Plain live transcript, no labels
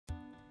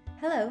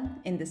Hello,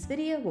 in this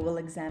video we will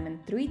examine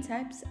three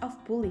types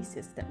of pulley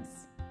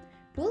systems.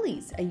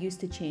 Pulleys are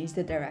used to change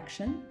the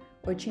direction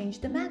or change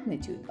the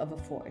magnitude of a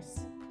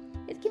force.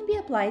 It can be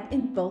applied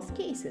in both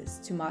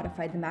cases to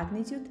modify the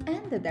magnitude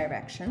and the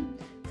direction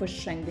for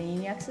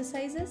strengthening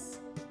exercises,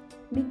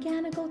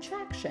 mechanical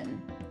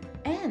traction,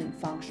 and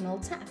functional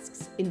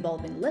tasks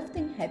involving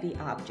lifting heavy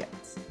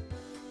objects.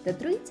 The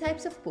three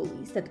types of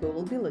pulleys that we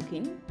will be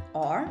looking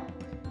are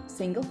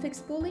single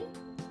fixed pulley,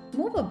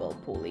 movable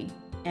pulley,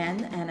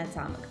 and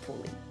anatomic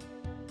pulley.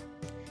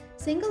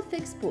 Single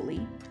fixed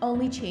pulley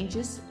only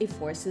changes a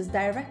force's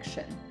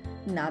direction,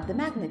 not the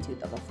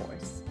magnitude of a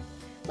force.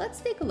 Let's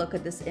take a look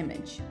at this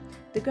image.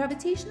 The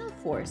gravitational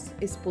force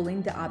is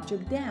pulling the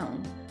object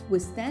down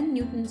with 10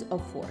 newtons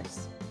of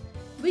force.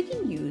 We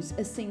can use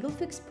a single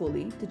fixed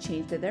pulley to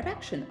change the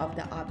direction of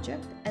the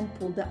object and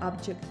pull the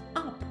object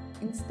up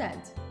instead.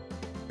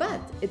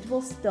 But it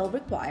will still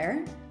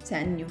require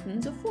 10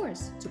 newtons of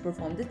force to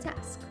perform the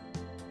task.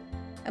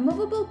 A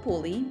movable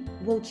pulley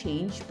will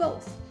change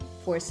both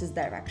force's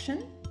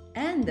direction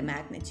and the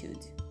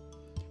magnitude.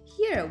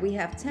 Here we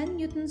have 10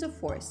 newtons of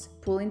force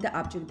pulling the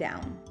object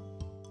down.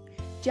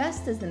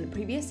 Just as in the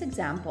previous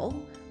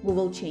example, we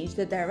will change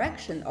the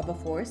direction of a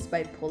force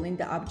by pulling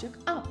the object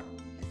up.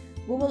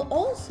 We will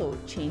also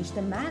change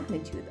the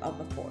magnitude of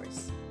a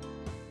force.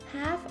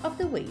 Half of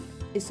the weight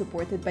is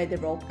supported by the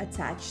rope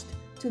attached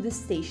to the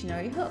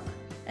stationary hook,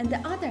 and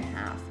the other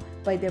half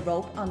by the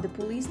rope on the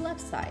pulley's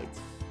left side.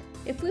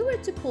 If we were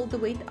to pull the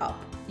weight up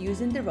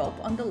using the rope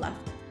on the left,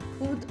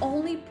 we would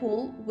only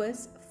pull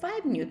with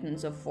 5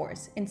 newtons of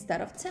force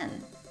instead of 10.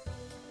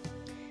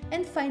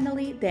 And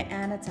finally, the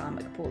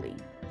anatomic pulley.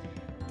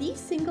 These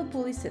single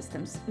pulley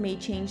systems may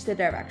change the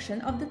direction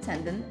of the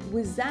tendon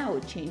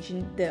without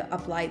changing the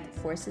applied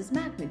force's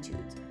magnitude.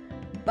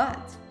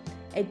 But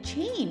a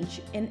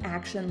change in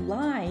action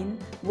line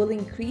will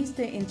increase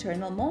the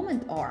internal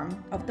moment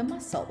arm of the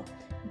muscle,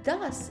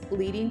 thus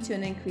leading to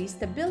an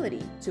increased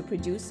ability to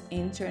produce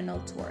internal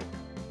torque.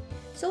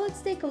 So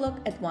let's take a look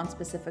at one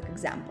specific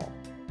example.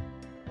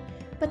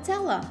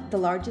 Patella, the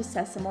largest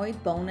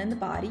sesamoid bone in the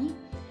body,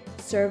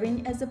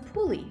 serving as a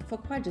pulley for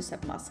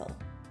quadricep muscle.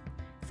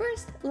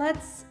 First,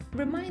 let's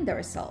remind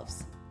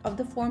ourselves of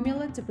the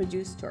formula to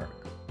produce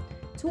torque.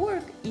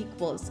 Torque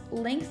equals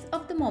length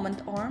of the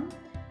moment arm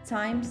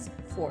times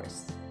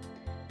force.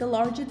 The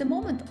larger the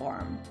moment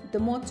arm, the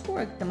more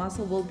torque the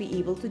muscle will be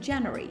able to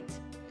generate.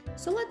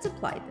 So let's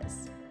apply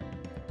this.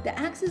 The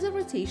axis of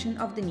rotation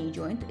of the knee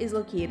joint is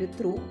located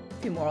through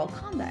femoral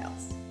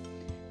condyles.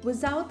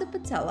 Without the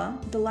patella,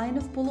 the line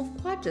of pull of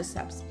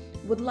quadriceps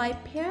would lie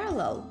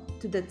parallel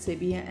to the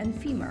tibia and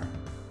femur.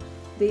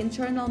 The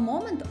internal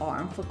moment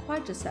arm for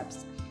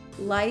quadriceps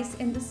lies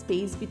in the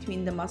space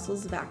between the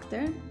muscle's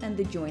vector and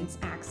the joint's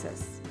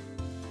axis.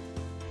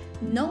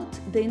 Note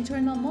the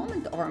internal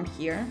moment arm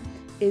here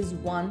is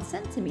 1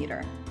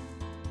 centimeter.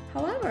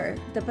 However,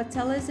 the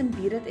patella is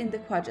embedded in the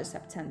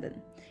quadricep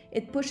tendon.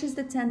 It pushes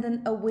the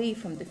tendon away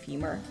from the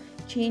femur,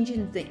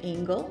 changing the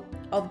angle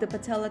of the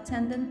patella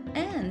tendon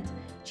and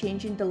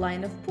changing the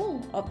line of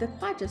pull of the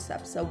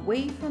quadriceps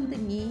away from the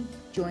knee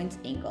joint's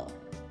angle.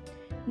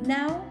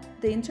 Now,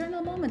 the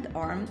internal moment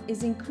arm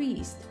is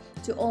increased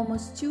to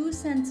almost 2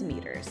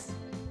 centimeters,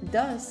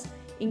 thus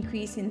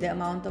increasing the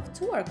amount of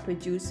torque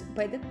produced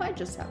by the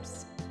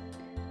quadriceps.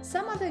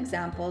 Some other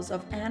examples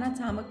of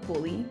anatomic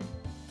pulley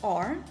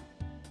are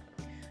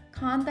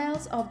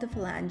condyles of the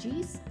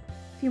phalanges,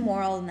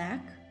 femoral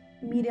neck,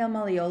 medial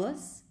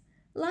malleolus,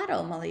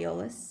 lateral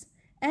malleolus,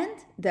 and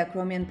the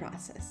acromion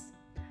process.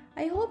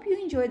 I hope you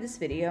enjoyed this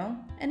video,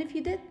 and if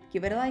you did,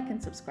 give it a like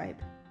and subscribe.